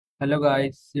Hello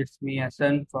guys, it's me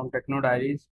Hassan from Techno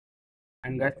Diaries,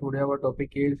 and guys today our topic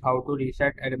is how to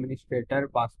reset administrator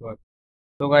password.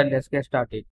 So guys let's get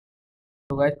started.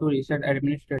 So guys, to reset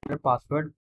administrator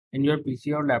password in your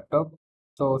PC or laptop,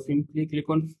 so simply click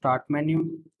on start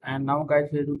menu, and now guys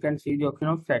here you can see the option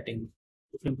of settings.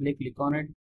 Simply click on it.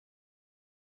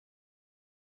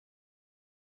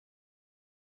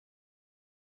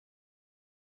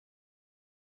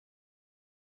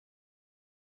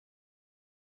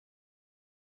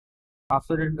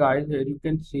 After that guys here you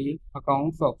can see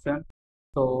accounts option.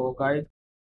 So guys,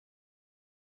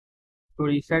 to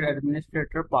reset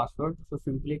administrator password, so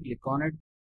simply click on it,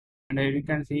 and here you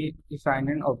can see the sign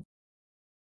in option.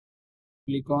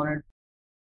 Click on it.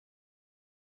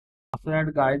 After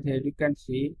that guys here you can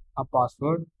see a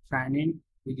password, sign in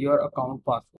with your account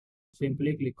password.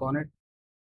 Simply click on it,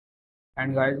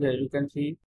 and guys here you can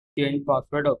see change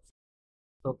password option.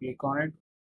 So click on it,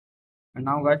 and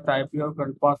now guys type your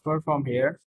current password from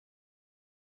here,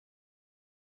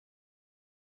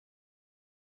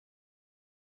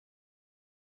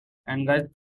 and guys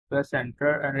press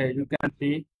enter, and here you can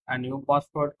see a new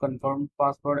password, confirmed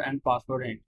password, and password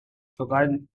hint. So guys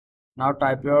now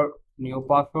type your new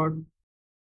password,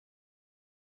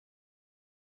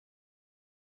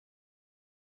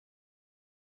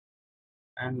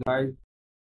 and guys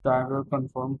type your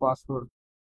confirmed password.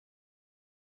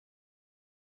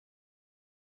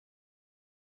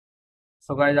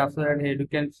 So guys, after that here you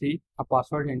can see a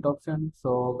password hint option.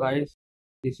 So guys,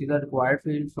 this is a required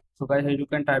field. So guys, here you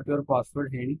can type your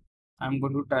password hint. I'm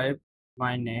going to type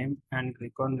my name and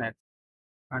click on next.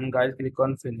 And guys, click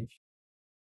on finish.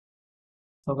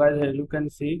 So guys, here you can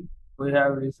see we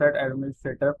have reset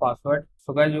administrator password.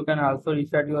 So guys, you can also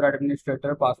reset your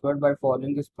administrator password by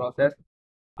following this process.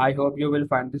 I hope you will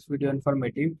find this video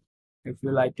informative. If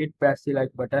you like it, press the like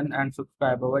button and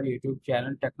subscribe our YouTube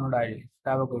channel Techno Diaries.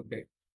 Have a good day.